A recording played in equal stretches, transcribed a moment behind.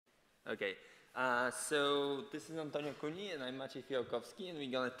Okay. So this is Antonio Cuni, and I'm Maciej Fiałkowski, and we're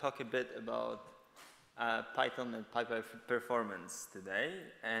going to talk a bit about Python and PyPy performance today.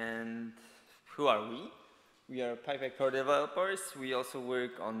 And who are we? We are PyPy core developers. We also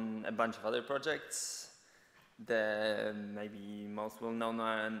work on a bunch of other projects. The maybe most well-known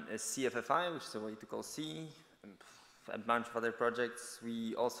one is CFFI, which is a way to call C, and a bunch of other projects.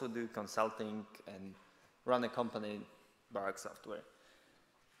 We also do consulting and run a company, Barak Software.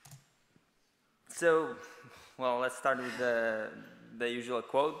 So, well, let's start with the usual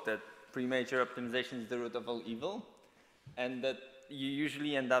quote that premature optimization is the root of all evil, and that you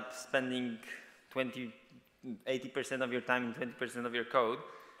usually end up spending 80% of your time in 20% of your code.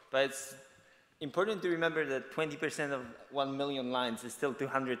 But it's important to remember that 20% of 1 million lines is still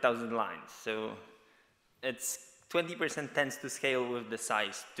 200,000 lines. So it's 20% tends to scale with the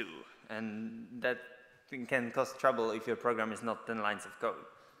size too, and that can cause trouble if your program is not 10 lines of code.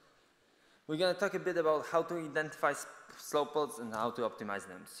 We're going to talk a bit about how to identify slow pods and how to optimize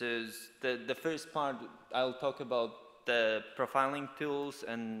them. So the first part, I'll talk about the profiling tools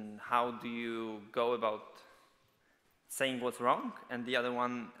and how do you go about saying what's wrong. And the other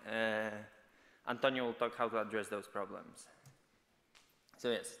one, Antonio will talk how to address those problems. So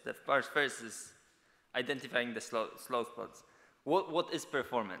yes, the first is identifying the slow spots. What is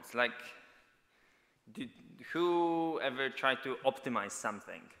performance? Like, who ever tried to optimize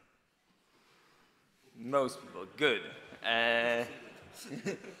something? Most people, good.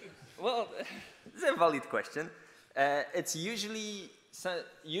 Well, it's a valid question. It's usually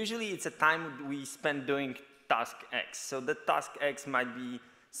it's a time we spend doing task X. So the task X might be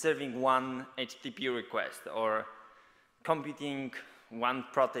serving one HTTP request or computing one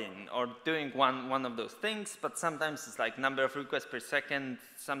protein or doing one of those things, but sometimes it's like number of requests per second,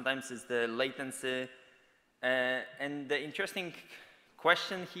 sometimes it's the latency. And the interesting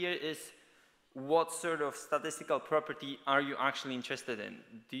question here is, what sort of statistical property are you actually interested in?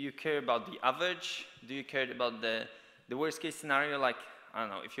 Do you care about the average? Do you care about the worst case scenario? Like, I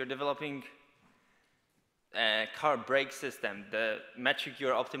don't know, if you're developing a car brake system, the metric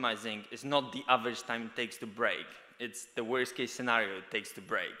you're optimizing is not the average time it takes to brake. It's the worst case scenario it takes to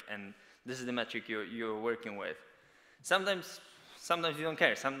brake. And this is the metric you're working with. Sometimes you don't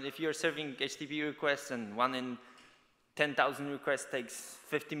care. If you're serving HTTP requests and one in 10,000 requests takes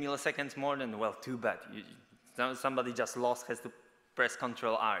 50 milliseconds more, then, well, too bad. Somebody just lost, has to press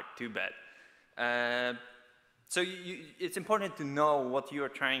Control-R, too bad. So it's important to know what you're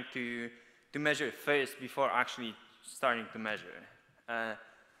trying to measure first before actually starting to measure.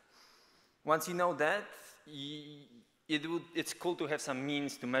 Once you know that, it's cool to have some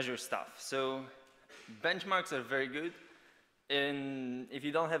means to measure stuff. So benchmarks are very good. If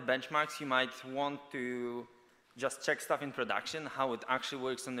you don't have benchmarks, you might want to just check stuff in production, how it actually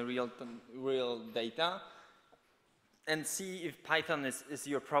works on the real data, and see if Python is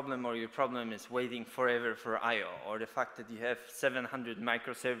your problem, or your problem is waiting forever for I/O, or the fact that you have 700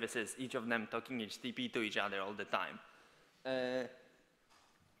 microservices, each of them talking HTTP to each other all the time.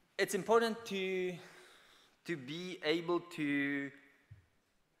 It's important to be able to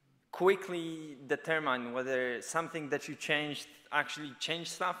quickly determine whether something that you changed actually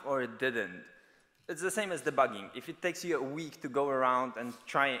changed stuff or it didn't. It's the same as debugging. If it takes you a week to go around and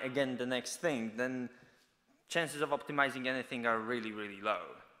try again the next thing, then chances of optimizing anything are really, really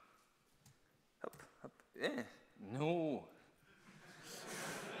low. Hop, hop. Yeah. No.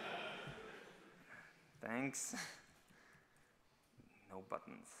 Thanks. No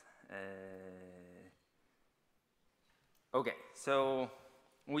buttons. Okay, so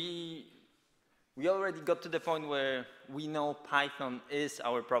we already got to the point where we know Python is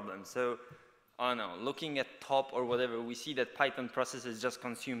our problem. So, I don't know, looking at top or whatever, we see that Python processes just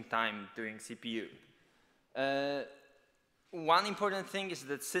consume time doing CPU. One important thing is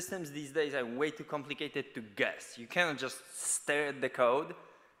that systems these days are way too complicated to guess. You cannot just stare at the code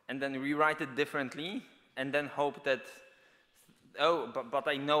and then rewrite it differently and then hope that, oh, but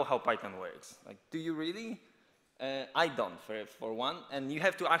I know how Python works. Like, do you really? I don't, for one. And you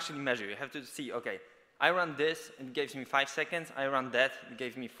have to actually measure. You have to see, okay, I run this, it gives me 5 seconds. I run that, it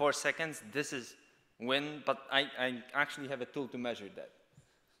gave me 4 seconds. This is win, but I actually have a tool to measure that.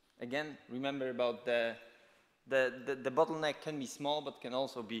 Again, remember about the bottleneck can be small, but can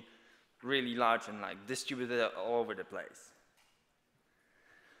also be really large and like distributed all over the place.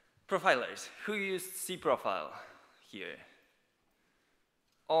 Profilers. Who used cProfile here?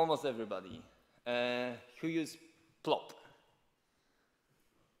 Almost everybody. Who used plop?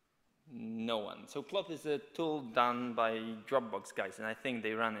 No one. So plop is a tool done by Dropbox guys, and I think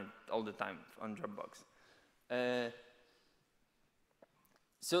they run it all the time on Dropbox.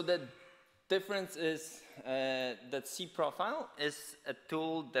 So the difference is that CProfile is a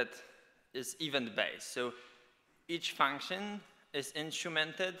tool that is event-based. So each function is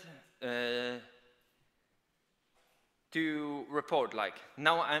instrumented to report, like,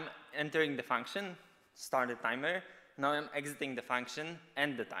 now I'm entering the function, start the timer, now I'm exiting the function,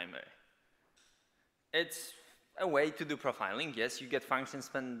 end the timer. It's a way to do profiling. Yes, you get function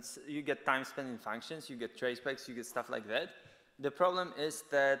spent, you get time spent in functions, you get tracebacks, you get stuff like that. The problem is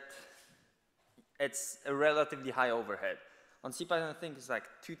that it's a relatively high overhead. On CPython, I think it's like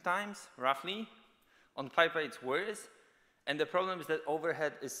 2 times, roughly. On PyPy, it's worse. And the problem is that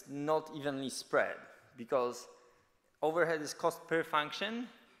overhead is not evenly spread, because overhead is cost per function.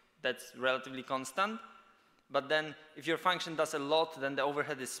 That's relatively constant. But then if your function does a lot, then the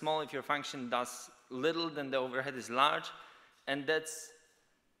overhead is small. If your function does little, then the overhead is large. And that's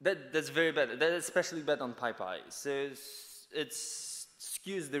very bad. That's especially bad on PyPy. So it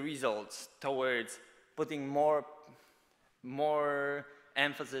skews the results towards putting more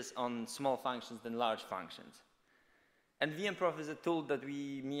emphasis on small functions than large functions. And VMProf is a tool that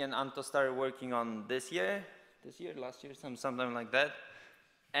me and Anto started working on last year, something like that.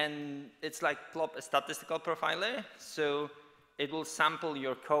 And it's like plop a statistical profiler. So it will sample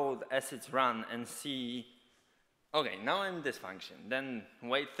your code as it's run and see, okay, now I'm in this function. Then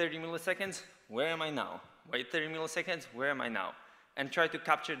wait 30 milliseconds, where am I now? Wait 30 milliseconds, where am I now? And try to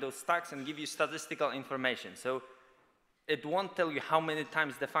capture those stacks and give you statistical information. So it won't tell you how many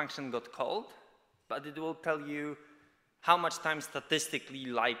times the function got called, but it will tell you how much time statistically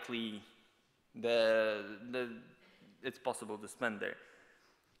likely it's possible to spend there.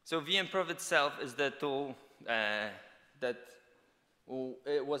 So VMProf itself is the tool that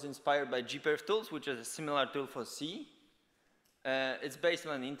was inspired by gperf tools, which is a similar tool for C. It's based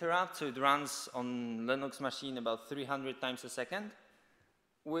on an interrupt, so it runs on Linux machine about 300 times a second,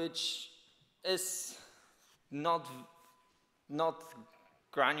 which is not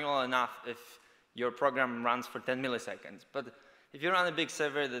granular enough if your program runs for 10 milliseconds. But if you run a big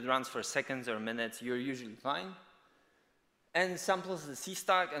server that runs for seconds or minutes, you're usually fine. And samples the C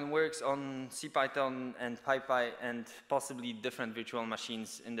stack and works on CPython and PyPy and possibly different virtual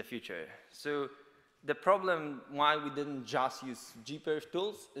machines in the future. So the problem why we didn't just use gperf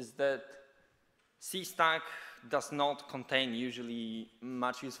tools is that C stack does not contain usually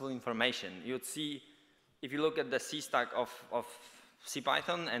much useful information. You would see, if you look at the C stack of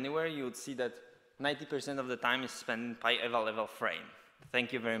CPython anywhere, you would see that 90% of the time is spent in PyEval frame.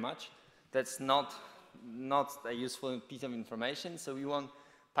 Thank you very much. That's not a useful piece of information, so we want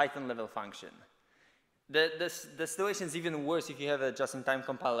Python level function. The situation is even worse if you have a just-in-time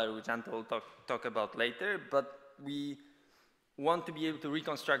compiler, which Anto will talk about later, but we want to be able to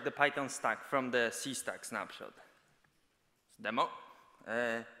reconstruct the Python stack from the C stack snapshot. Demo.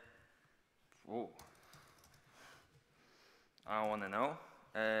 I want to know.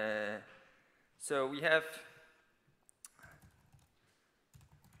 So we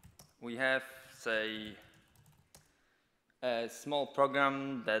have, say, a small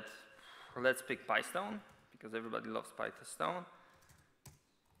program that, let's pick Python, because everybody loves Python.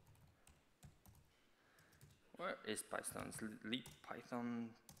 Where is Python? It's lead Python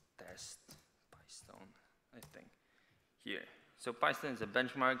test Python, I think. Here. So Python is a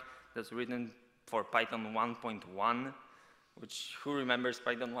benchmark that's written for Python 1.1, which, who remembers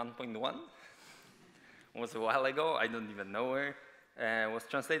Python 1.1? It was a while ago, I don't even know where. Was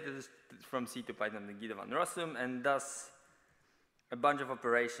translated from C to Python in Gita van Rossum and does a bunch of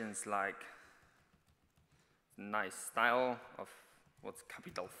operations like nice style of what's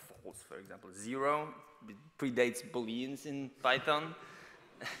capital false, for example, 0. It predates booleans in Python.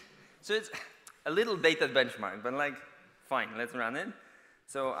 So it's a little dated benchmark, but like, fine, let's run it.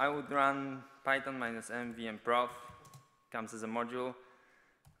 So I would run Python -m vmprof, comes as a module.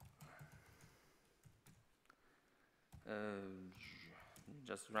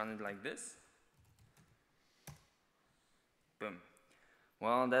 Just run it like this. Boom.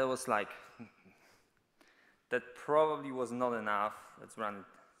 Well, that was like, that probably was not enough. Let's run it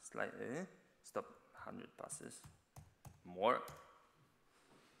slightly. Stop, 100 passes. More.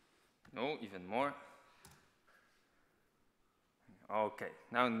 No, even more. Okay,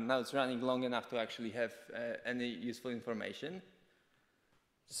 now it's running long enough to actually have any useful information.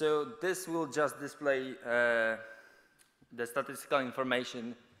 So this will just display the statistical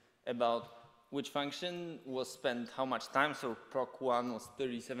information about which function was spent how much time. So proc1 was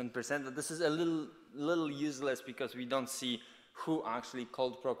 37%, but this is a little useless because we don't see who actually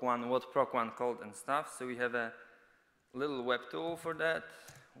called proc1, what proc1 called and stuff. So we have a little web tool for that,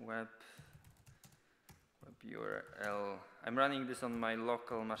 web URL. I'm running this on my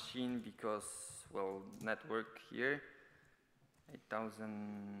local machine because, well, network here,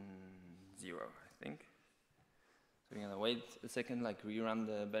 8000, I think. So we're gonna wait a second, like rerun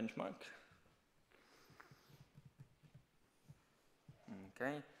the benchmark.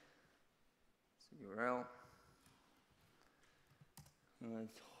 Okay, so URL.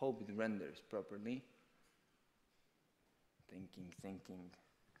 Let's hope it renders properly. Thinking.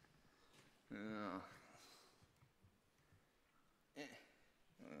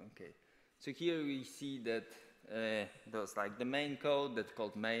 Okay, so here we see that there's like the main code that's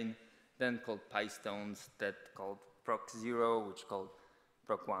called main, then called pystones that called proc0, which called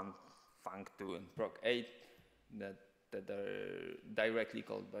proc1, func2, and proc8 that are directly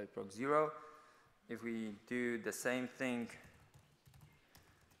called by proc0. If we do the same thing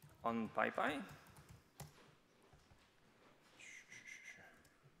on PyPy,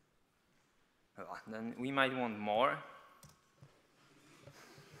 then we might want more.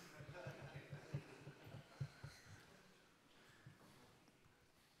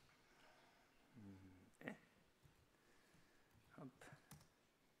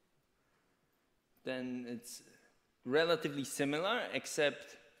 Then it's relatively similar,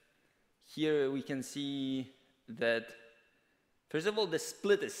 except here we can see that, first of all, the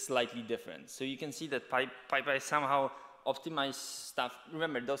split is slightly different. So you can see that PyPy somehow optimized stuff.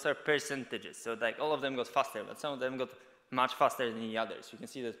 Remember, those are percentages. So like all of them got faster, but some of them got much faster than the others. You can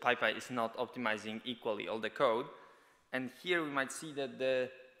see that PyPy is not optimizing equally all the code. And here we might see that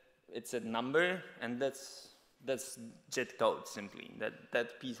it's a number, and that's JIT code simply.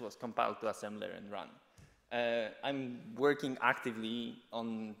 That piece was compiled to assembler and run. I'm working actively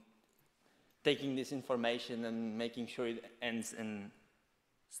on taking this information and making sure it ends in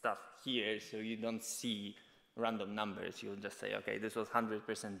stuff here, so you don't see random numbers. You'll just say, okay, this was 100%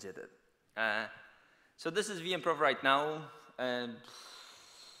 JITted. So this is VMprov right now, and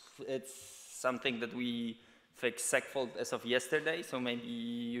it's something that we fixed segfault as of yesterday, so maybe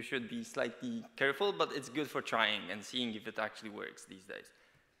you should be slightly careful, but it's good for trying and seeing if it actually works these days.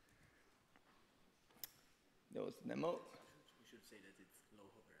 That was the demo. We should say that it's low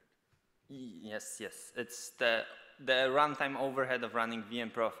overhead. Yes. It's the runtime overhead of running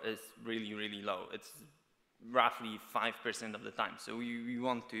VMprov is really, really low. It's roughly 5% of the time. So we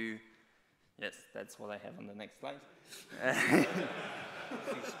want to, yes, that's what I have on the next slide.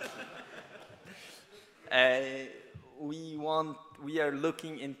 We are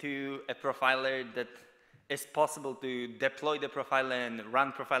looking into a profiler that is possible to deploy the profiler and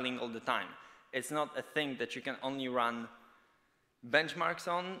run profiling all the time. It's not a thing that you can only run benchmarks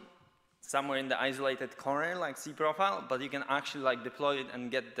on somewhere in the isolated corner like cprofile, but you can actually like deploy it and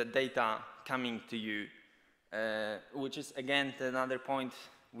get the data coming to you, which is again another point.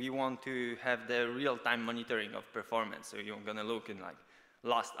 We want to have the real-time monitoring of performance. So you're gonna look in like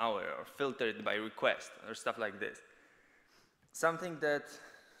last hour or filtered by request or stuff like this. Something that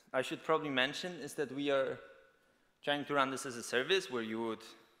I should probably mention is that we are trying to run this as a service where you would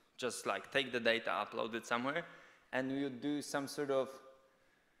just like take the data, upload it somewhere, and we would do some sort of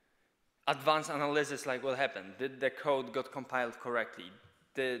advanced analysis like what happened. Did the code got compiled correctly?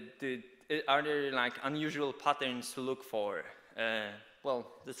 Are there like unusual patterns to look for? Well,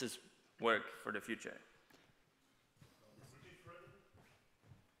 this is work for the future.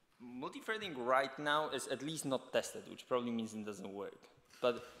 Multi-threading right now is at least not tested, which probably means it doesn't work.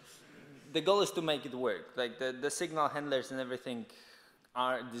 But the goal is to make it work. Like the signal handlers and everything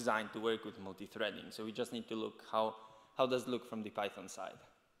are designed to work with multi-threading. So we just need to look how does it look from the Python side.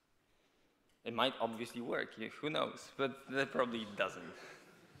 It might obviously work, who knows, but that probably doesn't.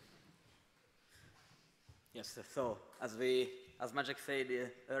 Yes, so as Maciek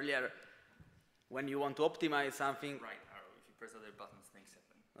said earlier, when you want to optimize something. Right arrow, if you press other buttons, things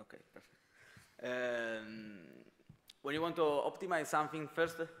happen. Okay, perfect. When you want to optimize something,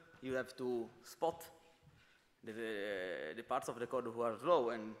 first you have to spot the parts of the code who are slow,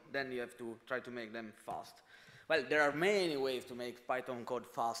 and then you have to try to make them fast. Well, there are many ways to make Python code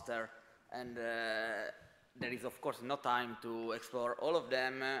faster, and there is, of course, no time to explore all of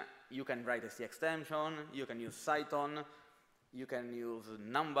them. You can write a C extension, you can use Cython, you can use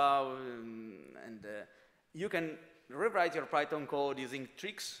Numba, and you can rewrite your Python code using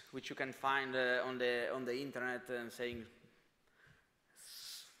tricks, which you can find on the internet, and saying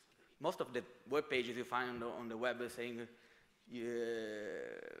most of the web pages you find on the web saying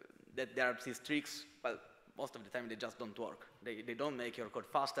that there are these tricks. Well, most of the time they just don't work. They don't make your code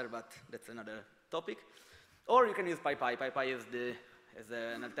faster, but that's another topic. Or you can use PyPy. PyPy is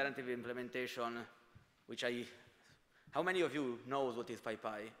an alternative implementation, which how many of you knows what is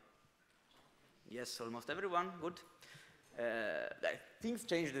PyPy? Yes, almost everyone. Good. Things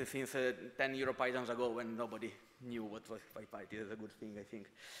changed since 10 EuroPythons ago when nobody knew what was PyPy. This is a good thing, I think.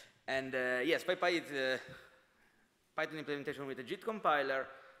 And yes, PyPy is a Python implementation with a JIT compiler.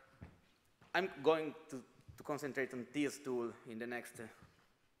 I'm going to concentrate on this tool in the next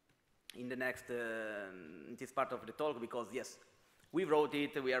this part of the talk because yes, we wrote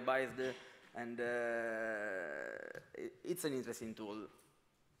it, we are biased, and it's an interesting tool.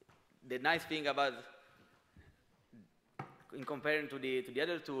 The nice thing about, in comparing to the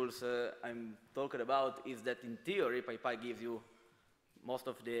other tools I'm talking about, is that in theory PyPy gives you most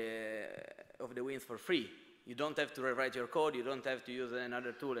of the wins for free. You don't have to rewrite your code, you don't have to use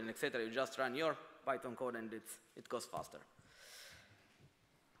another tool, and etc. You just run your Python code and it goes faster.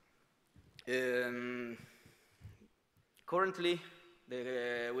 Currently,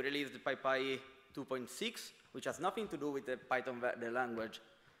 we released the PyPy 2.6, which has nothing to do with the Python, the language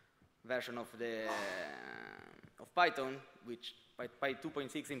version of Python, which PyPy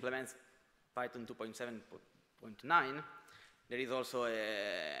 2.6 implements Python 2.7.9. There is also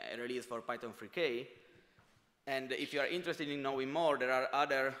a release for Python 3K. And if you are interested in knowing more, there are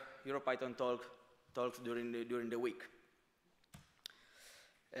other EuroPython talks during the week.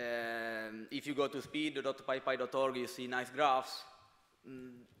 If you go to speed.pypy.org, you see nice graphs.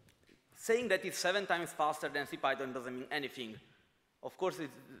 Saying that it's 7 times faster than CPython doesn't mean anything. Of course,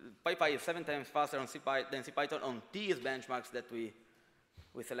 PyPy is 7 times faster than CPython on these benchmarks that we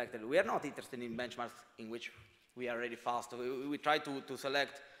selected. We are not interested in benchmarks in which we are really fast. We try to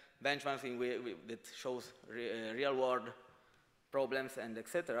select benchmarks that shows real-world problems and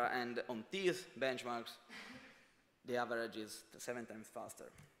etc. And on these benchmarks, the average is 7 times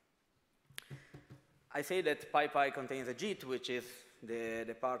faster. I say that PyPy contains a JIT, which is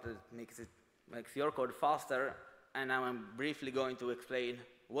the part that makes your code faster, and now I'm briefly going to explain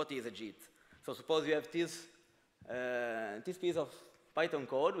what is a JIT. So suppose you have this piece of Python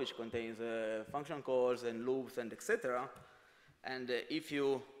code, which contains function calls and loops and etc. And if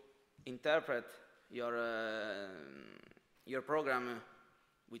you interpret your program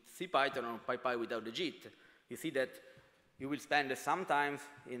with CPython or PyPy without the JIT, you see that you will spend sometimes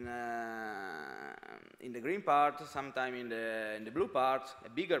in the green part, sometime in the blue part, a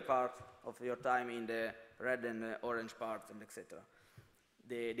bigger part of your time in the red and orange part, and etc.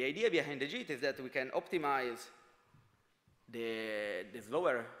 The idea behind the JIT is that we can optimize the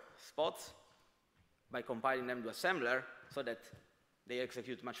slower spots by compiling them to assembler so that they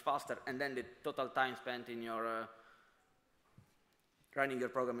execute much faster, and then the total time spent in your running your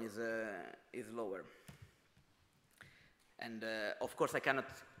program is lower. And of course, I cannot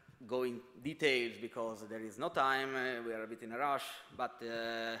go in details because there is no time. We are a bit in a rush. But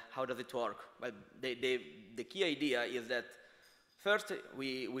how does it work? Well, the key idea is that first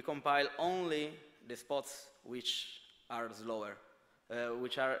we compile only the spots which are slower,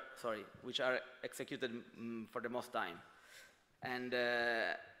 which are executed for the most time. And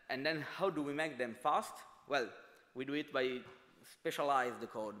then how do we make them fast? Well, we do it by specialize the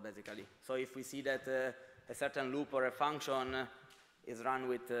code, basically. So if we see that a certain loop or a function is run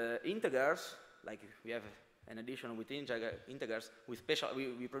with integers, like we have an addition with integers,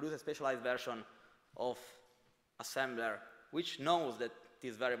 we produce a specialized version of assembler which knows that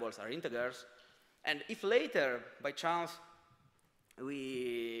these variables are integers. And if later, by chance,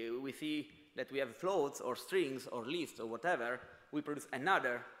 we see that we have floats or strings or lists or whatever, we produce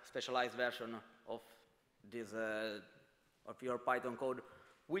another specialized version of this of your Python code,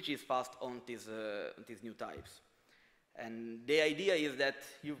 which is fast on these new types. And the idea is that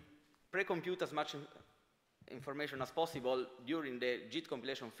you pre-compute as much information as possible during the JIT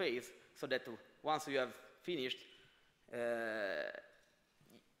compilation phase, so that once you have finished,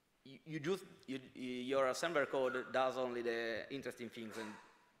 your assembler code does only the interesting things and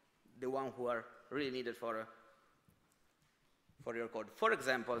the ones who are really needed for your code. For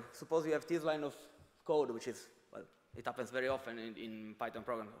example, suppose you have this line of code, which is, well, it happens very often in Python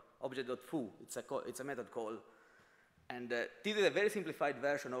programs, object.foo, it's a method call. And this is a very simplified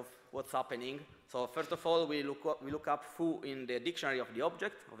version of what's happening. So first of all, we look up foo in the dictionary of the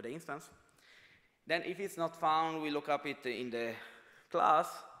object, of the instance. Then if it's not found, we look up it in the class.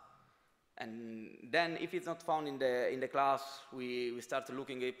 And then if it's not found in the class, we start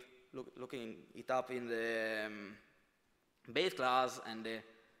looking it up in the base class and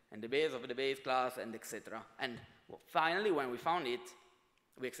the base of the base class, and etc. And finally, when we found it,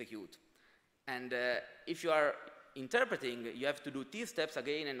 we execute. And if you are interpreting, you have to do these steps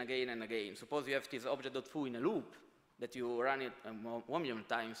again and again and again. Suppose you have this object.foo in a loop that you run it 1 million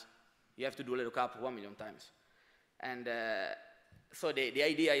times. You have to do a lookup 1 million times. And so the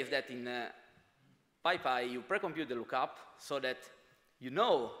idea is that PyPy, you pre-compute the lookup so that you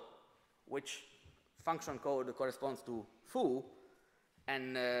know which function code corresponds to foo,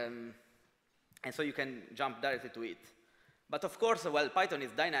 and so you can jump directly to it. But of course, well, Python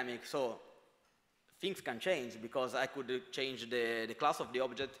is dynamic, so things can change, because I could change the class of the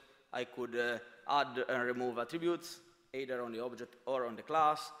object. I could add and remove attributes, either on the object or on the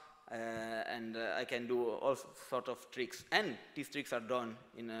class, and I can do all sorts of tricks. And these tricks are done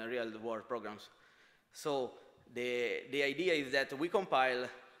in real-world programs. So the idea is that we compile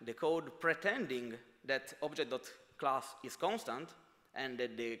the code pretending that object.class is constant, and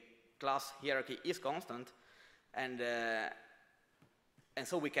that the class hierarchy is constant, and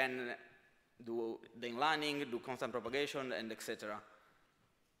so we can do the inlining, do constant propagation, and etc.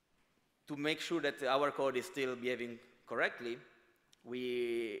 To make sure that our code is still behaving correctly,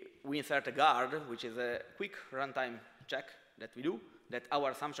 we insert a guard, which is a quick runtime check that we do, that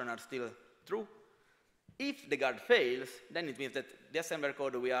our assumptions are still true. If the guard fails, then it means that the assembler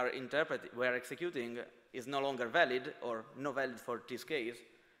code we are executing is no longer valid, or no valid for this case,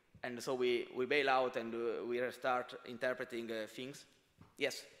 and so we bail out and we restart interpreting things.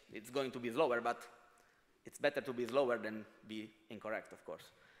 Yes, it's going to be slower, but it's better to be slower than be incorrect, of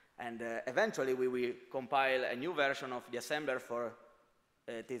course. And eventually we will compile a new version of the assembler for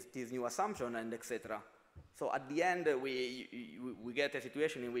this new assumption, and etc. So at the end, we get a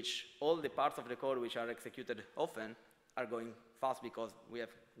situation in which all the parts of the code which are executed often are going fast, because we have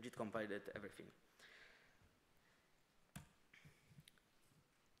git compiled everything.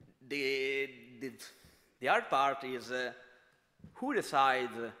 The hard part is who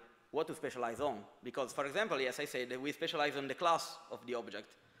decides what to specialize on. Because, for example, as I said, we specialize on the class of the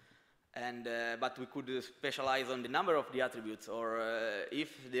object. And, but we could specialize on the number of the attributes, or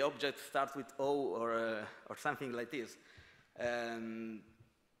if the object starts with O, or something like this.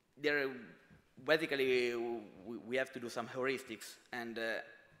 Basically, we have to do some heuristics, and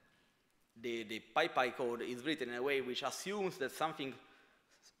the PyPy code is written in a way which assumes that something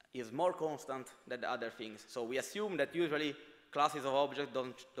is more constant than the other things. So we assume that usually classes of objects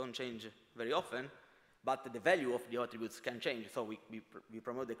don't change very often, but the value of the attributes can change, so we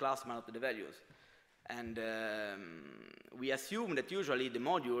promote the class, but not the values. And we assume that usually the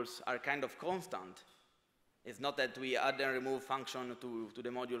modules are kind of constant. It's not that we add and remove function to the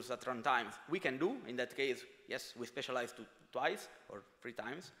modules at runtime. We can do, in that case, yes, we specialize twice or 3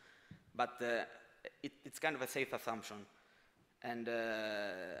 times, but it's kind of a safe assumption. And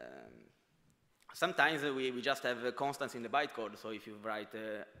sometimes we just have constants in the bytecode, so if you write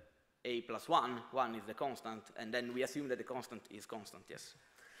a plus 1, 1 is the constant, and then we assume that the constant is constant, yes.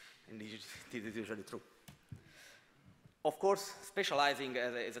 And this is usually true. Of course, specializing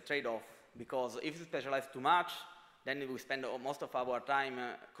is a trade-off, because if you specialize too much, then we spend most of our time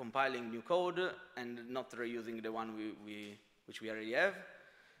compiling new code and not reusing the one which we already have.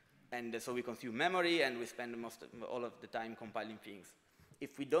 And so we consume memory, and we spend all of the time compiling things.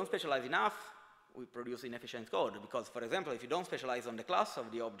 If we don't specialize enough, we produce inefficient code, because, for example, if you don't specialize on the class of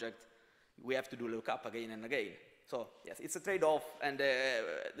the object, we have to do lookup again and again. So, yes, it's a trade-off, and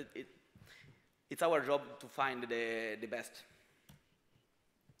it's our job to find the best.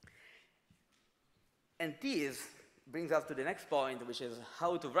 And this brings us to the next point, which is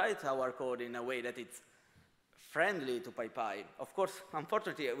how to write our code in a way that it's friendly to PyPy. Of course,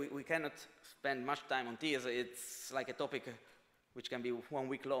 unfortunately, we cannot spend much time on this. It's like a topic which can be 1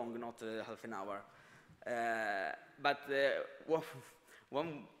 week long, not half an hour. But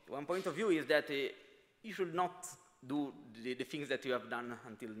one point of view is that you should not do the things that you have done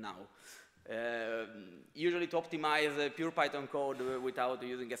until now. Usually to optimize pure Python code without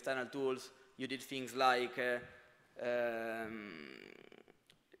using external tools, you did things like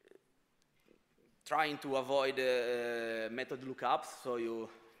trying to avoid method lookups, so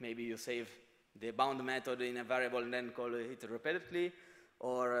maybe you save the bound method in a variable and then call it repeatedly,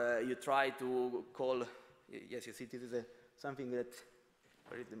 or you try to call, yes, you see, this is something that,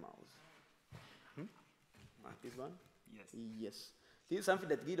 where is the mouse? This one? Yes. Yes. This is something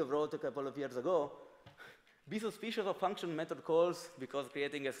that Guido wrote a couple of years ago. Be suspicious of function method calls because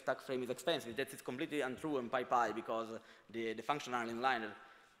creating a stack frame is expensive. That is completely untrue in PyPy because the functions are inlined.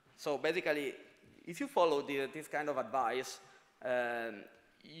 So basically, if you follow this kind of advice,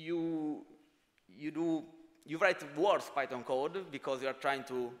 you write worse Python code because you are trying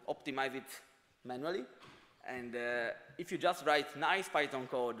to optimize it manually. And if you just write nice Python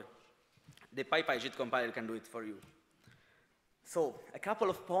code, the PyPy JIT compiler can do it for you. So a couple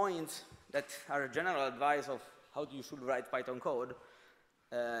of points that are a general advice of how you should write Python code.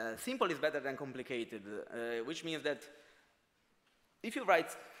 Simple is better than complicated, which means that if you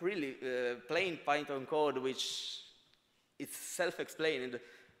write really plain Python code which is self-explained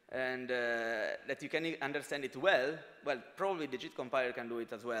and that you can understand it well, probably the JIT compiler can do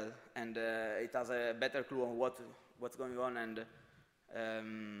it as well, and it has a better clue on what's going on, and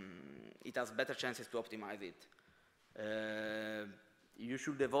it has better chances to optimize it. You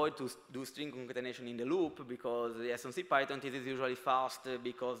should avoid to do string concatenation in the loop, because yes, on CPython this is usually fast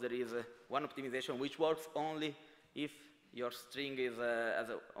because there is one optimization which works only if your string is has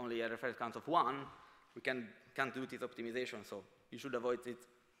only a reference count of 1. We can't do this optimization, so you should avoid it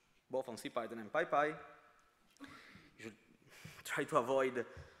both on CPython and PyPy. You should try to avoid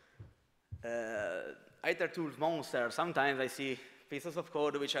itertools monster. Sometimes I see pieces of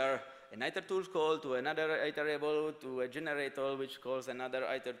code which are an itertools call to another iterable to a generator which calls another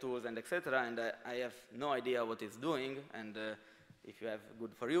itertools, and etc. And I have no idea what it's doing, and if you have,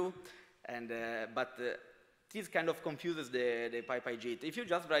 good for you. And but this kind of confuses the PyPy JIT. If you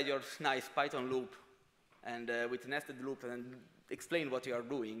just write your nice Python loop and with nested loop and explain what you are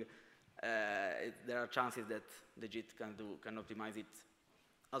doing, there are chances that the JIT can optimize it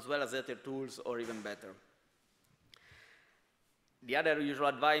as well as other tools, or even better. The other usual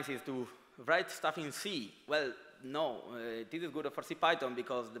advice is to write stuff in C. Well, no, this is good for CPython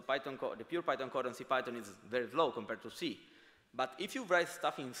because the pure Python code on CPython is very slow compared to C. But if you write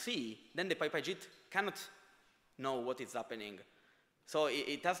stuff in C, then the PyPy JIT cannot know what is happening. So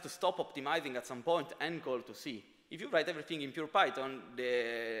it has to stop optimizing at some point and call to C. If you write everything in pure Python,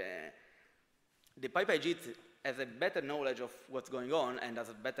 the PyPy JIT has a better knowledge of what's going on and has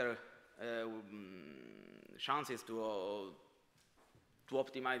a better chances to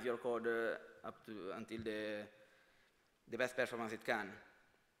optimize your code until the best performance it can.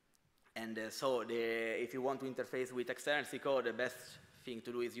 And so if you want to interface with external C code, the best thing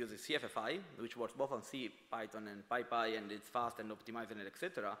to do is use CFFI, which works both on CPython and PyPy, and it's fast and optimized, and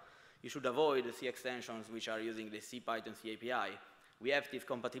etc. You should avoid the C extensions which are using the CPython C API. We have this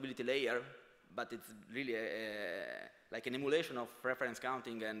compatibility layer, but it's really like an emulation of reference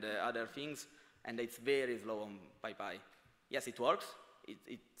counting and other things, and it's very slow on PyPy. Yes, it works.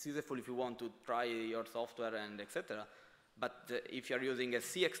 It's useful if you want to try your software and etc. But if you're using a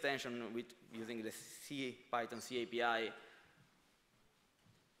C extension using the CPython C API,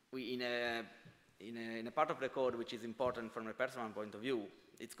 in a part of the code which is important from a personal point of view,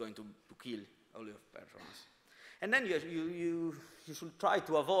 it's going to kill all your performance. And then you should try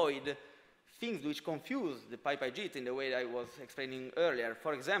to avoid things which confuse the PyPy JIT in the way I was explaining earlier.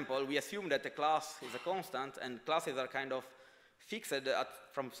 For example, we assume that a class is a constant, and classes are kind of fixed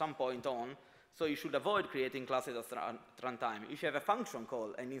from some point on, so you should avoid creating classes at runtime. If you have a function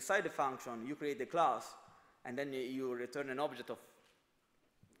call, and inside the function you create a class, and then you return an object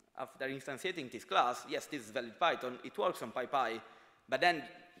after instantiating this class, yes, this is valid Python, it works on PyPy, but then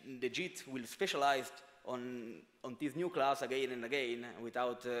the JIT will specialize on this new class again and again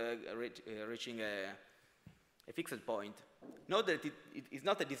without reaching a fixed point. Note that it's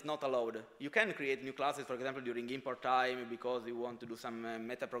not that it's not allowed. You can create new classes, for example, during import time because you want to do some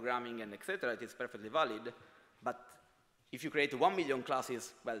meta-programming and etc. It is perfectly valid. But if you create 1 million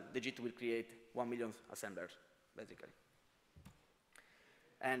classes, well, the JIT will create 1 million assemblers, basically.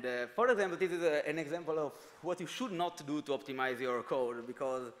 And for example, this is an example of what you should not do to optimize your code,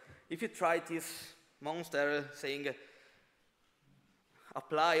 because if you try this monster saying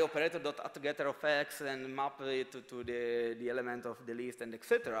apply operator.getTer of x and map it to the element of the list and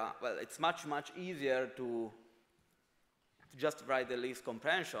etc., well, it's much, much easier to just write the list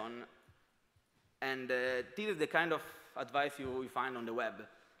comprehension. And this is the kind of advice you find on the web.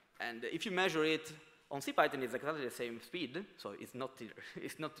 And if you measure it, on CPython it's exactly the same speed, so it's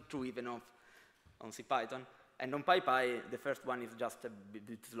not true even on CPython. And on PyPy, the first one is just a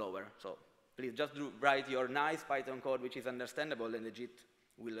bit slower. So please just write your nice Python code which is understandable, and the JIT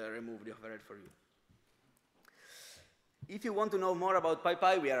will remove the overhead for you. If you want to know more about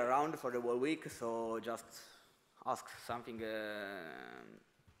PyPy, we are around for the whole week, so just ask something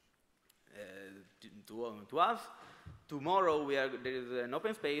to us. Tomorrow there is an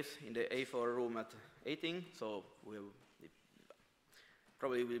open space in the A4 room at 18, so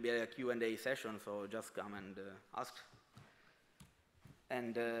probably will be a Q&A session, so just come and ask.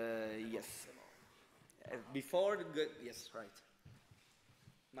 And yes, yes, right.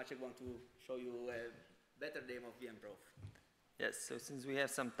 Maciek want to show you a better demo of VMProf. Yes, so since we have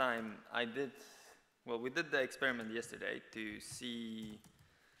some time, we did the experiment yesterday to see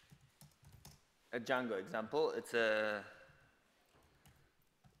a Django example. It's a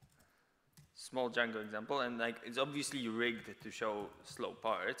small Django example, and it's obviously rigged to show slow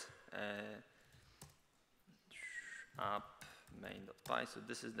parts. Up, main.py. So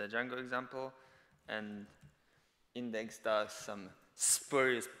this is the Django example, and index does some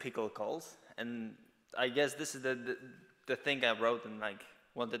spurious pickle calls, and I guess this is the thing I wrote and like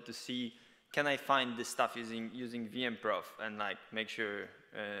wanted to see, can I find this stuff using vmprof and like make sure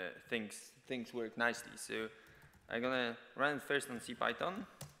things work nicely. So I'm gonna run it first on CPython.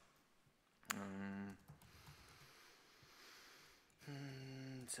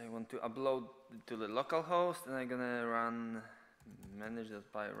 So I want to upload to the local host, and I'm gonna run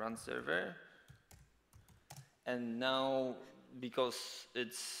manage.py run server. And now, because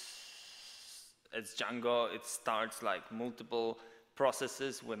it's Django, it starts like multiple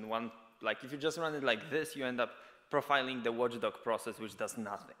processes when one, like if you just run it like this, you end up profiling the watchdog process, which does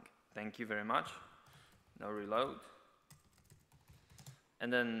nothing. Thank you very much. No reload.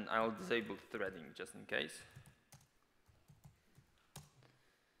 And then I'll disable threading just in case.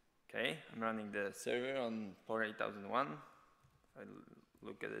 Okay, I'm running the server on port 8001. If I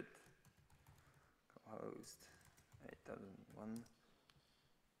look at it, host 8001,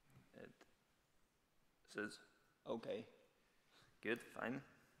 it says okay, good, fine.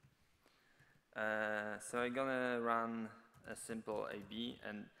 So I'm gonna run a simple AB,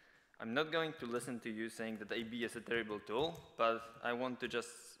 and I'm not going to listen to you saying that AB is a terrible tool, but I want to just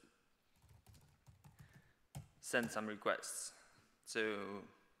send some requests. So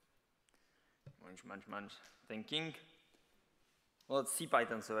munch, thinking. Well, it's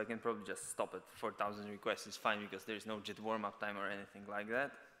CPython, so I can probably just stop at 4,000 requests. It's fine because there's no JIT warm-up time or anything like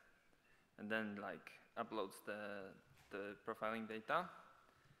that. And then like uploads the profiling data.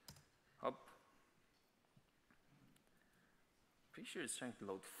 Hop. Pretty sure it's trying to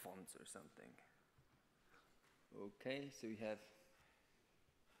load fonts or something. Okay, so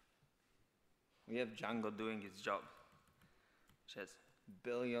we have Django doing its job, which has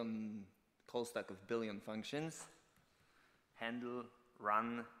call stack of billion functions. Handle,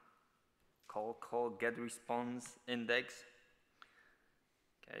 run, call, get response, index.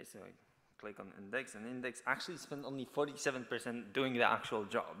 Okay, so I click on index, and index actually spent only 47% doing the actual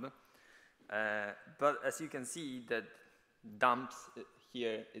job. But as you can see, that dumps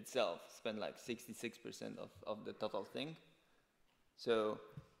here itself spend like 66% of the total thing. So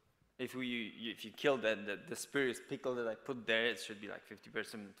if you kill the spurious pickle that I put there, it should be like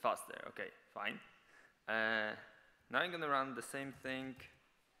 50% faster. Okay, fine. Now I'm gonna run the same thing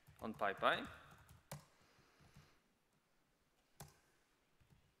on PyPy.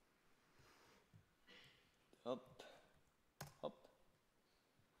 Hop.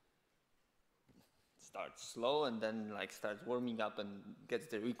 Starts slow and then like starts warming up and gets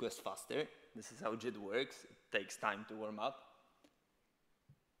the request faster. This is how JIT works. It takes time to warm up.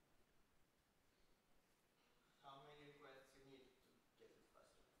 How many requests you need to get it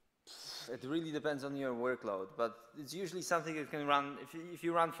faster? It really depends on your workload, but it's usually something you can run. If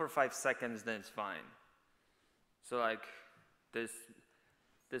you run for 5 seconds, then it's fine. So like this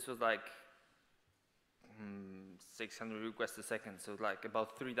was like 600 requests a second, so like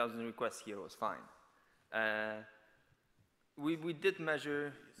about 3,000 requests here was fine. We did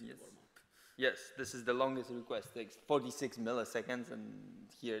measure. Yes, this is the longest request. Takes 46 milliseconds, and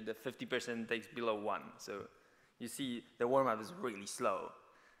here the 50% takes below 1. So you see the warm-up is really slow.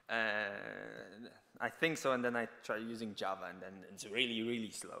 I think so, and then I try using Java, and then it's really,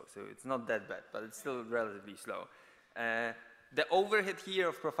 really slow. So it's not that bad, but it's still relatively slow. The overhead here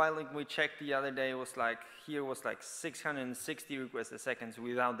of profiling we checked the other day was like, here was like 660 requests a second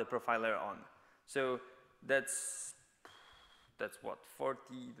without the profiler on. So that's what,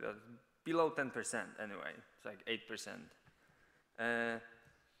 40, below 10% anyway. It's like 8%.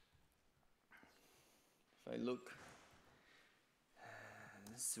 If I look,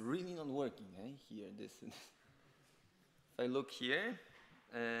 it's really not working, eh? Here, this. If I look here,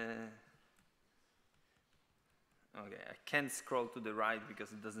 okay, I can't scroll to the right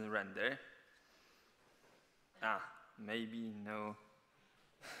because it doesn't render. Maybe no.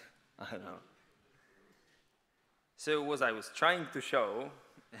 I don't know. So what I was trying to show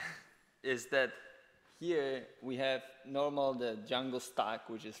is that here we have normal the Django stack,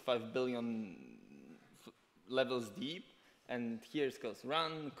 which is 5 billion levels deep, and here it goes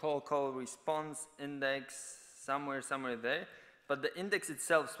run, call, response, index, somewhere there. But the index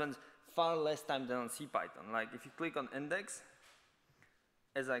itself spends far less time than on CPython. Like if you click on index,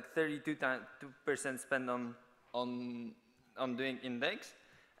 it's like 32% spent on doing index,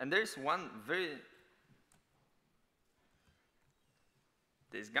 and there's one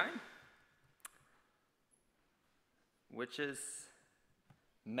this guy, which is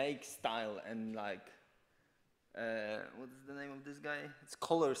make style and like what is the name of this guy? It's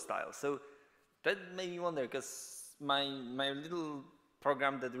color style. So that made me wonder, because my little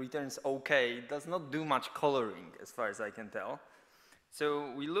program that returns OK does not do much coloring as far as I can tell.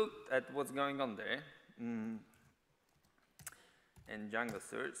 So we looked at what's going on there in Django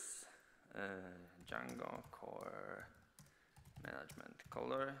source, Django core management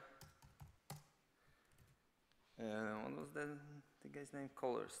color. What was the guy's name?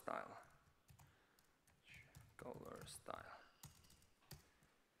 Color style. Color style.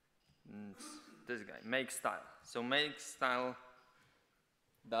 This guy, make style. So make style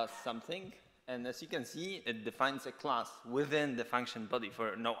does something, and as you can see, it defines a class within the function body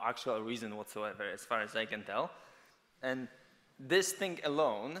for no actual reason whatsoever, as far as I can tell. And this thing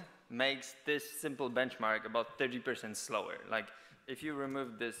alone makes this simple benchmark about 30% slower. Like, if you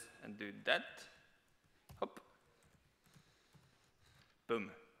remove this and do that, hop,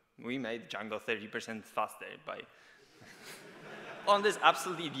 boom. We made Django 30% faster by on this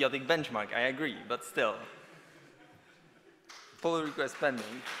absolutely idiotic benchmark, I agree, but still. Pull request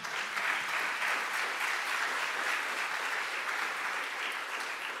pending.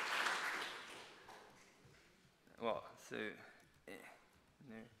 Well, so,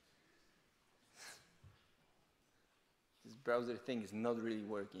 no. This browser thing is not really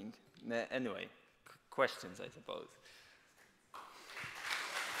working. Anyway, questions, I suppose.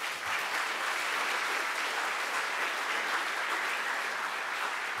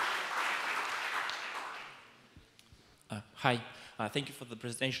 Hi, thank you for the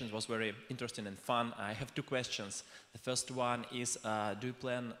presentation. It was very interesting and fun. I have two questions. The first one is, do you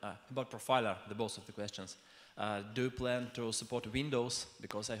plan, about Profiler, the both of the questions, do you plan to support Windows?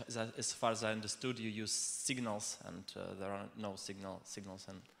 Because as far as I understood, you use signals, and there are no signals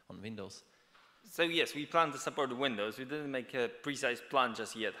on Windows. So yes, we plan to support Windows. We didn't make a precise plan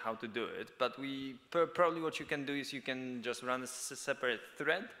just yet how to do it, but we probably what you can do is you can just run a separate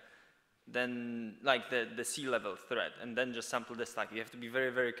thread, then like the C-level thread, and then just sample the stack. You have to be very,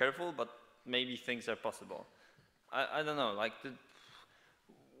 very careful, but maybe things are possible. I don't know, like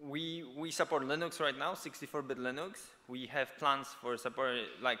we support Linux right now, 64-bit Linux. We have plans for support,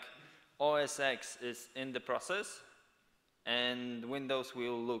 like OS X is in the process, and Windows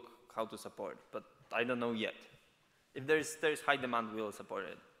will look how to support, but I don't know yet. If there's high demand, we'll support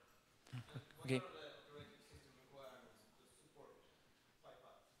it. Okay.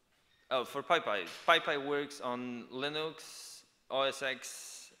 Oh, for PyPy. PyPy works on Linux, OS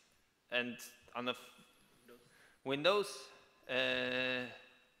X, and on Windows, and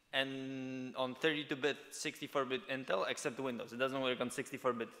on 32-bit, 64-bit Intel, except Windows. It doesn't work on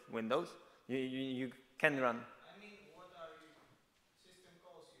 64-bit Windows. You can run. I mean, what are system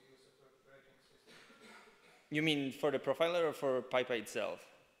calls you use for operating system? You mean for the profiler or for PyPy itself?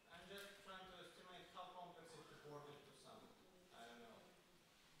 I'm just trying to estimate how complex is to port it to some, I don't know,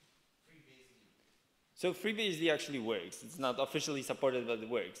 FreeBSD. So FreeBSD actually works. It's not officially supported, but it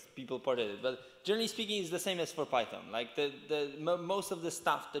works. People ported it. But generally speaking, it's the same as for Python. Like most of the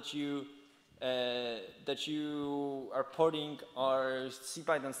stuff that you are porting are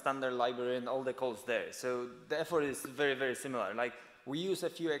CPython standard library and all the calls there. So the effort is very, very similar. Like we use a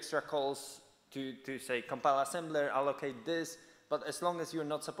few extra calls to say compile assembler, allocate this, but as long as you're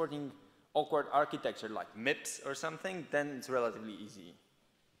not supporting awkward architecture like MIPS or something, then it's relatively easy.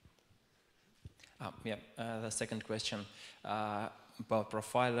 The second question about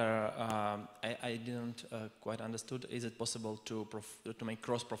Profiler, I didn't quite understood. Is it possible to make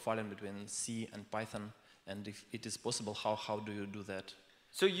cross-profiling between C and Python? And if it is possible, how do you do that?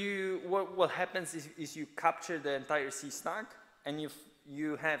 So what happens is you capture the entire C stack, and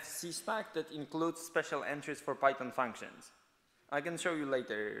you have C stack that includes special entries for Python functions. I can show you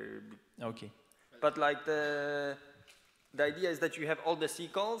later. Okay. But like the idea is that you have all the C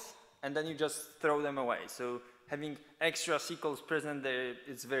calls, and then you just throw them away. So having extra C calls present there,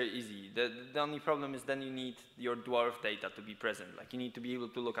 it's very easy. The only problem is then you need your dwarf data to be present. Like you need to be able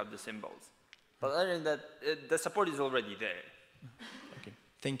to look up the symbols. But other than that, the support is already there. Okay,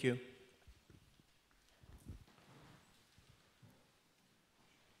 thank you.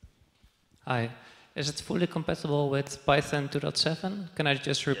 Hi. Is it fully compatible with Python 2.7? Can I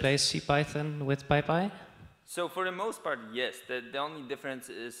just replace CPython with PyPy? So for the most part, yes. The only difference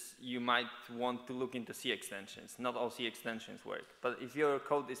is you might want to look into C extensions. Not all C extensions work. But if your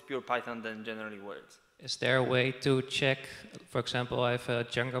code is pure Python, then generally works. Is there a way to check, for example, I have a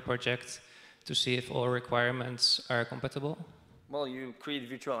Django project, to see if all requirements are compatible? Well, you create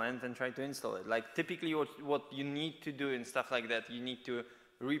virtual env and try to install it. Like typically what you need to do in stuff like that, you need to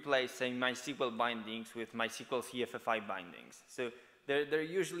replace, say, MySQL bindings with MySQL CFFI bindings. So they're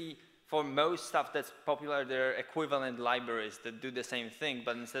usually, for most stuff that's popular, there are equivalent libraries that do the same thing,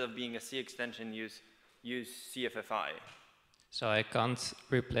 but instead of being a C extension, use use CFFI. So I can't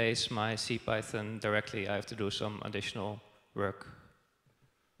replace my CPython directly. I have to do some additional work.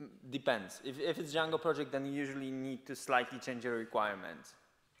 Depends. If it's Django project, then you usually need to slightly change your requirements.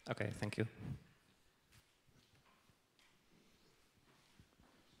 Okay, thank you.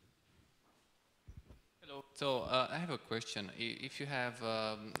 Hello. So I have a question.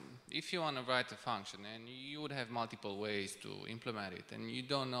 If you want to write a function and you would have multiple ways to implement it, and you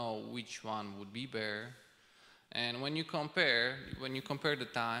don't know which one would be better, and when you compare the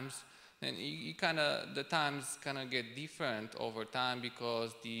times, then the times kind of get different over time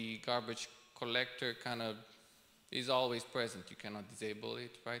because the garbage collector kind of is always present. You cannot disable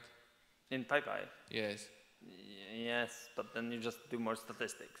it, right? In PyPy? Yes. Yes, but then you just do more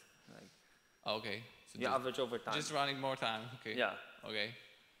statistics. Like, okay. So you average over time. Just running more time. Okay. Yeah. Okay.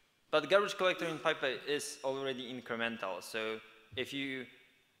 But garbage collector in PyPy is already incremental. So if you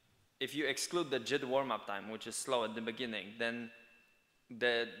exclude the JIT warm-up time, which is slow at the beginning, then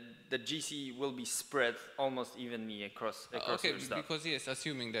the GC will be spread almost evenly across your stuff. Because yes,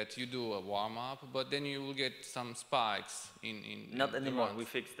 assuming that you do a warm-up, but then you will get some spikes in Not in anymore. runs. We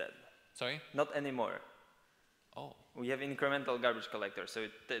fixed that. Sorry? Not anymore. Oh. We have incremental garbage collector, so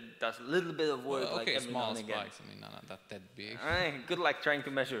it does a little bit of work, Well, like every now small and again. spikes. I mean, not that big. Good luck trying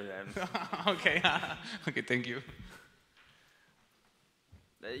to measure them. Okay. Okay. Thank you.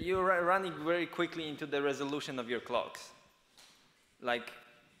 You're running very quickly into the resolution of your clocks. Like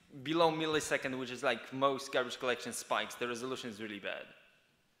below millisecond, which is like most garbage collection spikes, the resolution is really bad.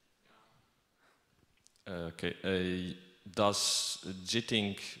 Okay. Does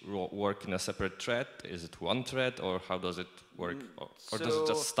jitting work in a separate thread? Is it one thread, or how does it work? Or does it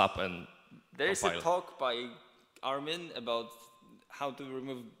just stop and There is compile? a talk by Armin about how to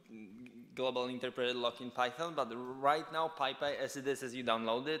remove global interpreted lock in Python, but right now PyPy, as it is, as you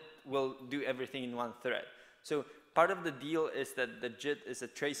download it, will do everything in one thread. So part of the deal is that the JIT is a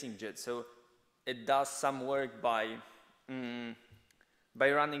tracing JIT, so it does some work by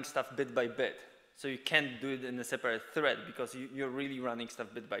running stuff bit by bit. So you can't do it in a separate thread because you're really running stuff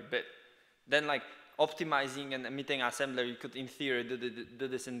bit by bit. Then like optimizing and emitting assembler, you could in theory do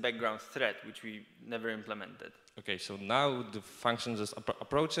this in background thread, which we never implemented. Okay, so now the function just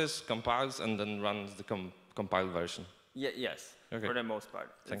approaches, compiles, and then runs the compiled version. Yes, okay. For the most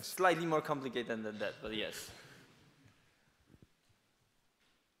part. Thanks. It's slightly more complicated than that, but yes.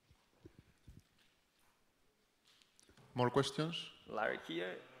 More questions? Larry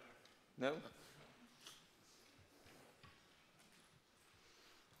here? No?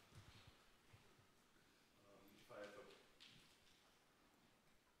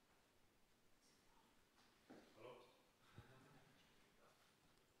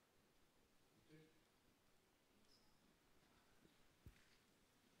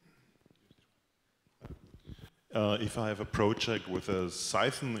 If I have a project with a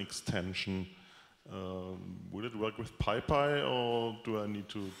Python extension, will it work with PyPy, or do I need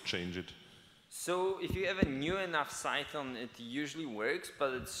to change it? So if you have a new enough Python, it usually works,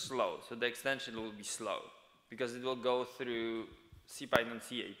 but it's slow. So the extension will be slow because it will go through CPython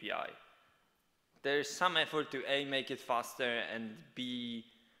C API. There's some effort to A, make it faster, and B,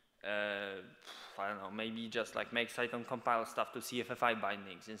 I don't know, maybe just like make Python compile stuff to CFFI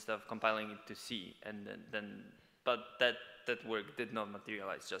bindings instead of compiling it to C, and but that work did not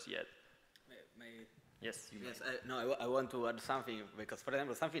materialize just yet. Yes, you yes. I want to add something because, for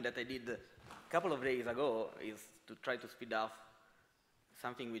example, something that I did a couple of days ago is to try to speed up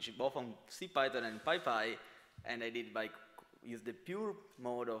something which both on CPython and PyPy, and I did by use the pure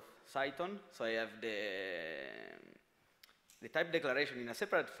mode of Python. So I have the type declaration in a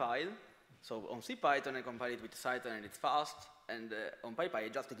separate file. So on CPython I compile it with Python and it's fast, and on PyPy I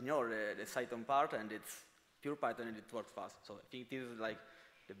just ignore the Python part and it's pure Python and it works fast. So I think this is like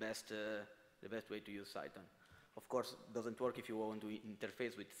the best way to use Python. Of course, it doesn't work if you want to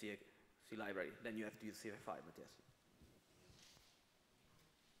interface with C library. Then you have to use CFFI, but yes.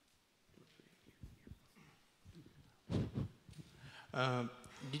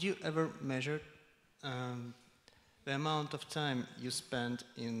 Did you ever measure the amount of time you spend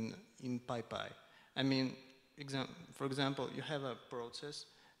in PyPy? I mean, for example, you have a process,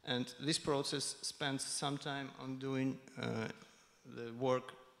 and this process spends some time on doing the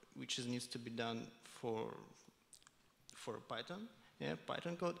work which needs to be done for Python,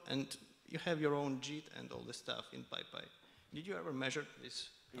 Python code, and you have your own JIT and all the stuff in PyPy. Did you ever measure this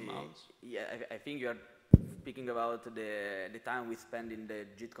amount? Yeah, I think you are speaking about the time we spend in the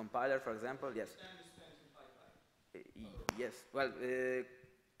JIT compiler, for example. Yes. The time you spend in PyPy. Yes. Well,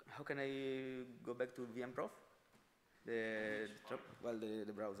 how can I go back to VMProf? The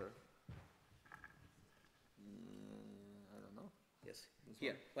browser. Yes.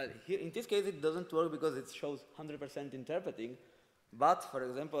 Here. Well, here in this case it doesn't work because it shows 100% interpreting. But for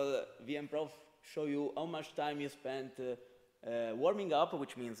example, VMProf show you how much time you spent warming up,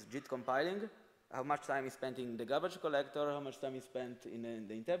 which means JIT compiling, how much time is spent in the garbage collector, how much time is spent in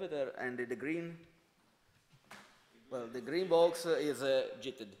the interpreter, and the green. Well, the green box is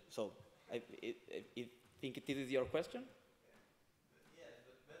JITted. So I think this is your question. Yes,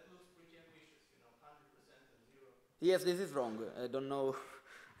 but that looks pretty ambitious, you know, 100% and 0. Yes, this is wrong. I don't know.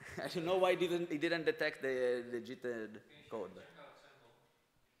 I don't know why it didn't detect the JITted code.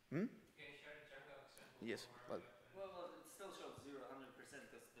 Hmm? Yes. Well, it still shows 0, 100%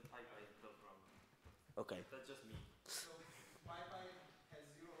 because the PyPy is built wrong. okay. That's just me. So PyPy has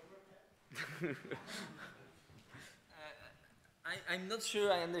 0 overhead? I'm not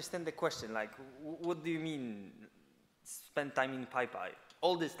sure I understand the question. Like, what do you mean, spend time in PyPy?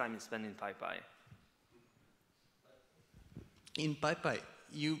 All this time is spent in PyPy. In PyPy,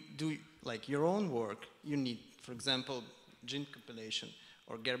 you do like your own work. You need, for example, gin compilation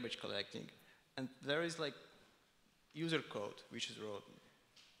or garbage collecting. And there is like user code, which is wrote.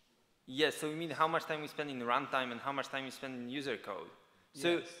 Yes, so you mean how much time we spend in runtime and how much time we spend in user code?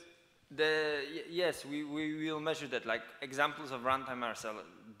 So Yes. yes, we will measure that. Like examples of runtime are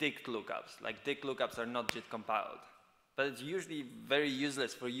dict lookups. Like dict lookups are not JIT compiled. But it's usually very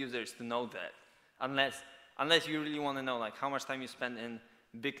useless for users to know that. Unless you really want to know like how much time you spend in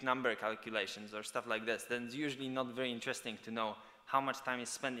big number calculations or stuff like this, then it's usually not very interesting to know how much time is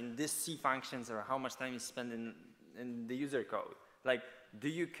spent in this C functions or how much time is spent in the user code. Like, do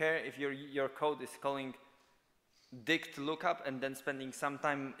you care if your code is calling dict lookup and then spending some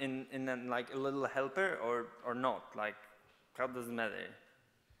time in like a little helper or not? Like, how does it matter?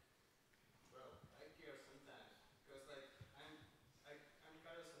 Well, I care sometimes because like I'm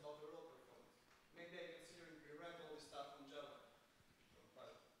curious about the raw performance. Maybe I consider rewrite all this stuff on Java.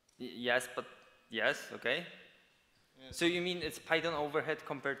 Yes, but yes, okay. Yes. So you mean it's Python overhead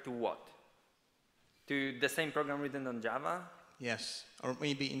compared to what? To the same program written on Java? Yes, or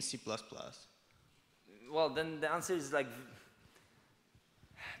maybe in C++. Well, then the answer is like,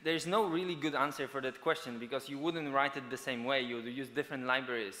 there's no really good answer for that question because you wouldn't write it the same way. You would use different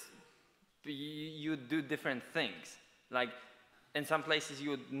libraries. You do different things. Like, in some places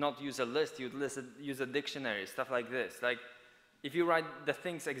you would not use a list, you would use a dictionary, stuff like this. Like, if you write the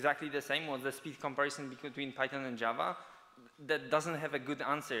things exactly the same, what's the speed comparison between Python and Java, that doesn't have a good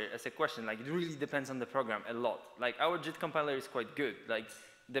answer as a question. Like, it really depends on the program a lot. Like, our JIT compiler is quite good. Like,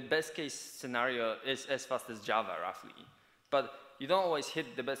 the best case scenario is as fast as Java, roughly. But you don't always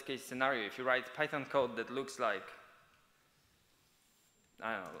hit the best case scenario. If you write Python code that looks like,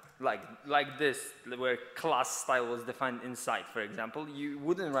 I don't know, like this, where class style was defined inside, for example, you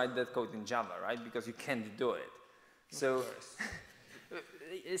wouldn't write that code in Java, right? Because you can't do it. So,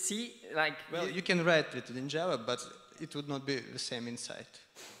 see, like... Well, you can write it in Java, but it would not be the same inside.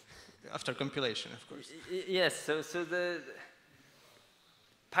 After compilation, of course. Yes, so the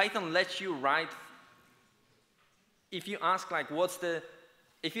Python lets you write, if you ask like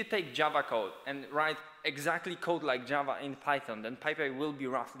if you take Java code and write exactly code like Java in Python, then PyPy will be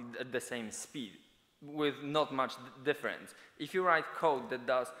roughly at the same speed with not much difference. If you write code that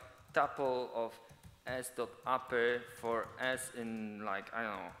does tuple of s.upper for s in like, I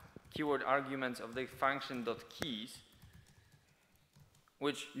don't know, keyword arguments of the function.keys,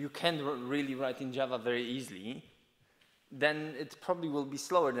 which you can really write in Java very easily, then it probably will be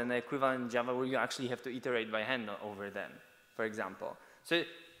slower than the equivalent in Java where you actually have to iterate by hand over them, for example. So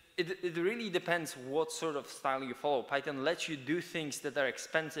it really depends what sort of style you follow. Python lets you do things that are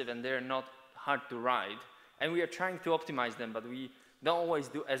expensive and they're not hard to write. And we are trying to optimize them, but we don't always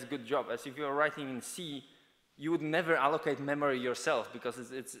do as good job as if you're writing in C. You would never allocate memory yourself because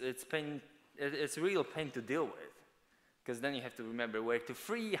it's a real pain to deal with. Because then you have to remember where to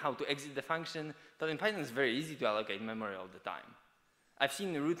free, how to exit the function. But in Python, it's very easy to allocate memory all the time. I've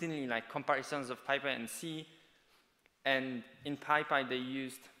seen routinely like comparisons of PyPy and C. And in PyPy, they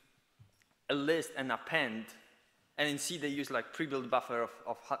used a list and append. And in C, they used like pre-built buffer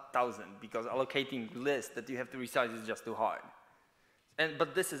of 1,000 because allocating lists that you have to resize is just too hard.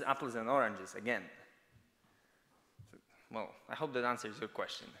 But this is apples and oranges again. So, well, I hope that answers your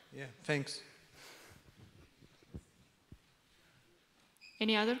question. Yeah, thanks.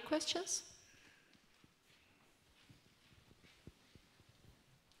 Any other questions?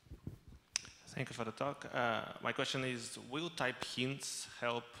 Thank you for the talk. My question is, will type hints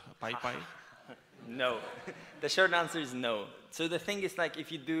help PyPy? No. The short answer is no. So the thing is like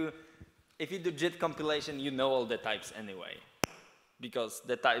if you do JIT compilation, you know all the types anyway. Because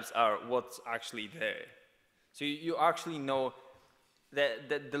the types are what's actually there. So you actually know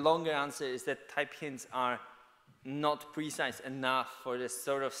the longer answer is that type hints are not precise enough for the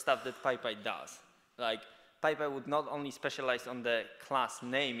sort of stuff that PyPy does. Like, PyPy would not only specialize on the class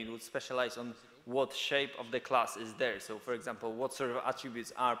name, it would specialize on what shape of the class is there. So, for example, what sort of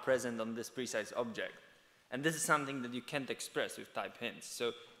attributes are present on this precise object. And this is something that you can't express with type hints.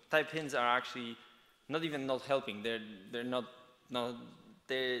 So, type hints are actually not even not helping. They're not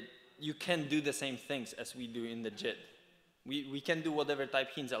you can do the same things as we do in the JIT. We can do whatever type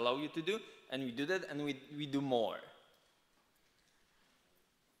hints allow you to do, and we do that, and we do more.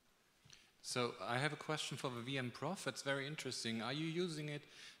 So I have a question for the VM prof. It's very interesting. Are you using it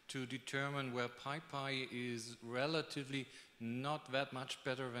to determine where PyPy is relatively not that much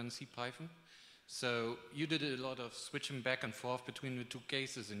better than CPython? So you did a lot of switching back and forth between the two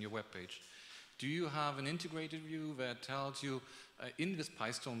cases in your web page. Do you have an integrated view that tells you in this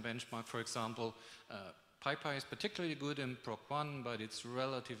PyStorm benchmark, for example, PyPy is particularly good in proc 1, but it's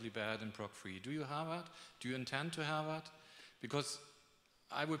relatively bad in proc 3. Do you have that? Do you intend to have that? Because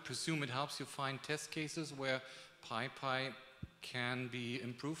I would presume it helps you find test cases where PyPy can be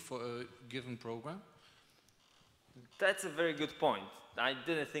improved for a given program. That's a very good point. I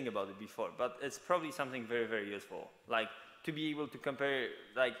didn't think about it before, but it's probably something very, very useful. Like, to be able to compare,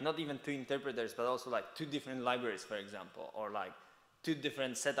 like, not even two interpreters, but also like two different libraries, for example, or like two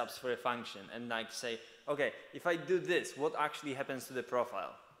different setups for a function, and like say, okay, if I do this, what actually happens to the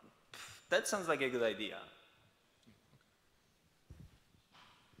profile? That sounds like a good idea.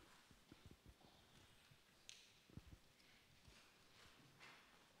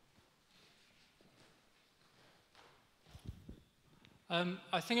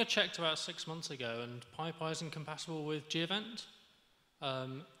 I think I checked about 6 months ago, and PyPy is incompatible with gevent.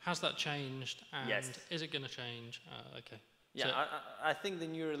 Has that changed? And yes. Is it going to change? Okay. Yeah, so I think the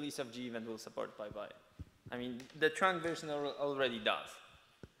new release of gevent will support PyPy. I mean, the trunk version already does.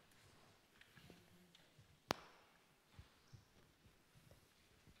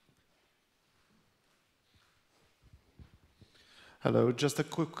 Hello, just a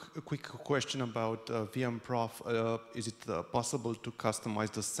quick question about VMProf. Is it possible to customize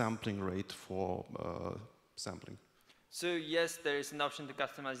the sampling rate for sampling? So yes, there is an option to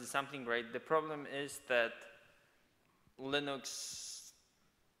customize the sampling rate. The problem is that Linux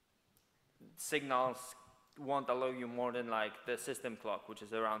signals won't allow you more than like the system clock, which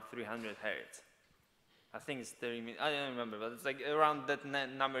is around 300 Hertz. I think it's 30, I don't remember, but it's like around that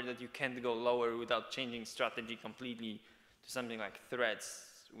number that you can't go lower without changing strategy completely to something like threads,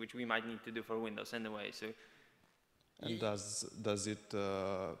 which we might need to do for Windows anyway. So, and does it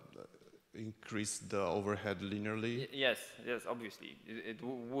increase the overhead linearly? Yes, obviously. It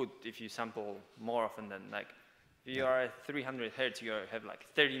would if you sample more often than like, if you are at 300 Hertz, you have like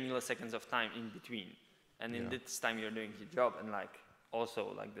 30 milliseconds of time in between. And in this time you're doing your job and like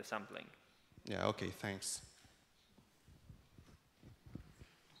also like the sampling. Yeah, okay, thanks.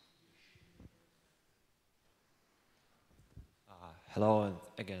 Hello, and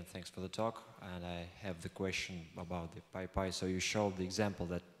again, thanks for the talk. And I have the question about the PyPy. So you showed the example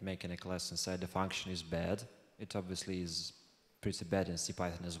that making a class inside the function is bad. It obviously is pretty bad in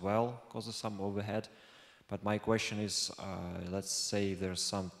CPython as well, causes some overhead. But my question is, let's say there's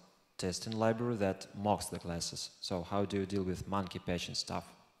some testing library that mocks the classes. So how do you deal with monkey patch and stuff?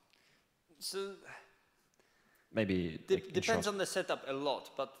 So maybe depends on the setup a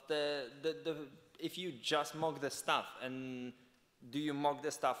lot, but if you just mock the stuff, and do you mock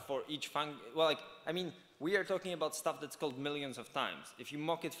the stuff for each function? Well, like, I mean, we are talking about stuff that's called millions of times. If you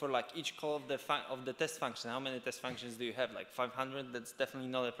mock it for like each call of the test function, how many test functions do you have? Like 500? That's definitely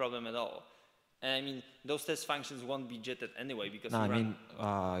not a problem at all. And I mean, those test functions won't be jitted anyway because I mean,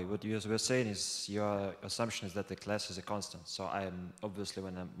 what you were saying is your assumption is that the class is a constant. So I'm obviously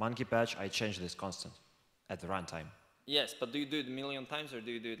when I monkey patch, I change this constant at the runtime. Yes, but do you do it a million times or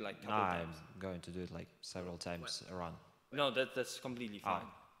do you do it like a couple times? I'm going to do it like several times around. No, that's completely fine.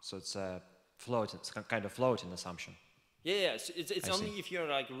 So it's a float, it's kind of floating assumption. Yeah, so it's only if you're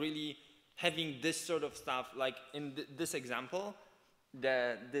like really having this sort of stuff, like in this example,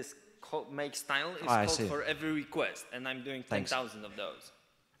 this make style is called for every request, and I'm doing 10,000 of those.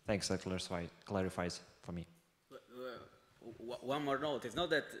 Thanks, that clarifies for me. One more note, it's not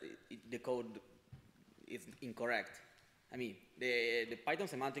that the code is incorrect. I mean, the Python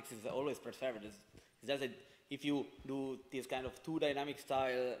semantics is always preserved. It's just that if you do this kind of too dynamic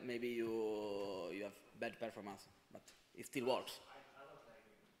style, maybe you have bad performance, but it still works.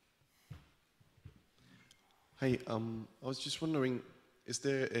 Hey, I was just wondering, is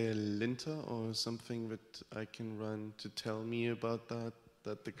there a linter or something that I can run to tell me about that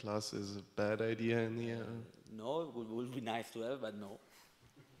the class is a bad idea in the No, it would be nice to have, but no.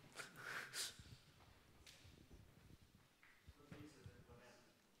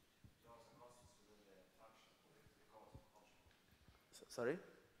 Sorry?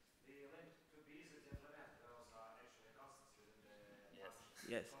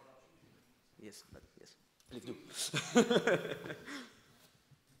 Yes. Yes, but yes. Please do.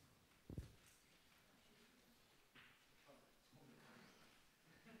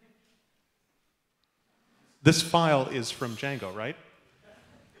 This file is from Django, right?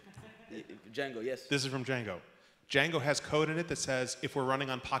 Django, yes. This is from Django. Django has code in it that says if we're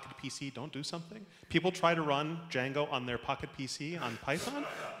running on Pocket PC, don't do something. People try to run Django on their Pocket PC on Python.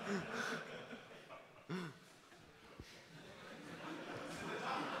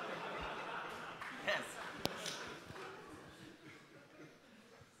 Yes.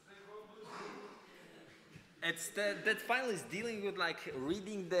 It's that file is dealing with like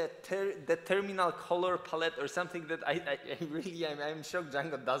reading the terminal color palette or something that I'm shocked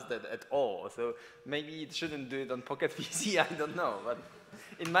Django does that at all. So maybe it shouldn't do it on Pocket PC, I don't know. But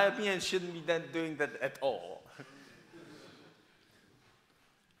in my opinion, it shouldn't be doing that at all.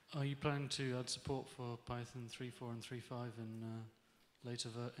 Are you planning to add support for Python 3.4 and 3.5 later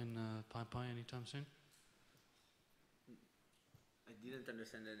in PyPy anytime soon? I didn't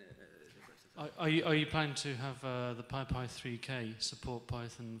understand the question. Are you planning to have the PyPy 3K support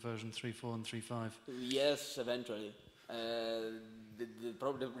Python version 3.4 and 3.5? Yes, eventually. The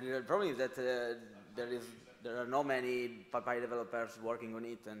problem is that there are not many PyPy developers working on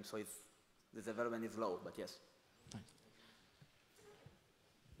it, and so the development is low. But yes. Thanks.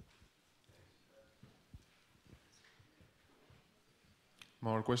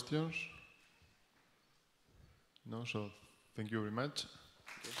 More questions? No, so thank you very much.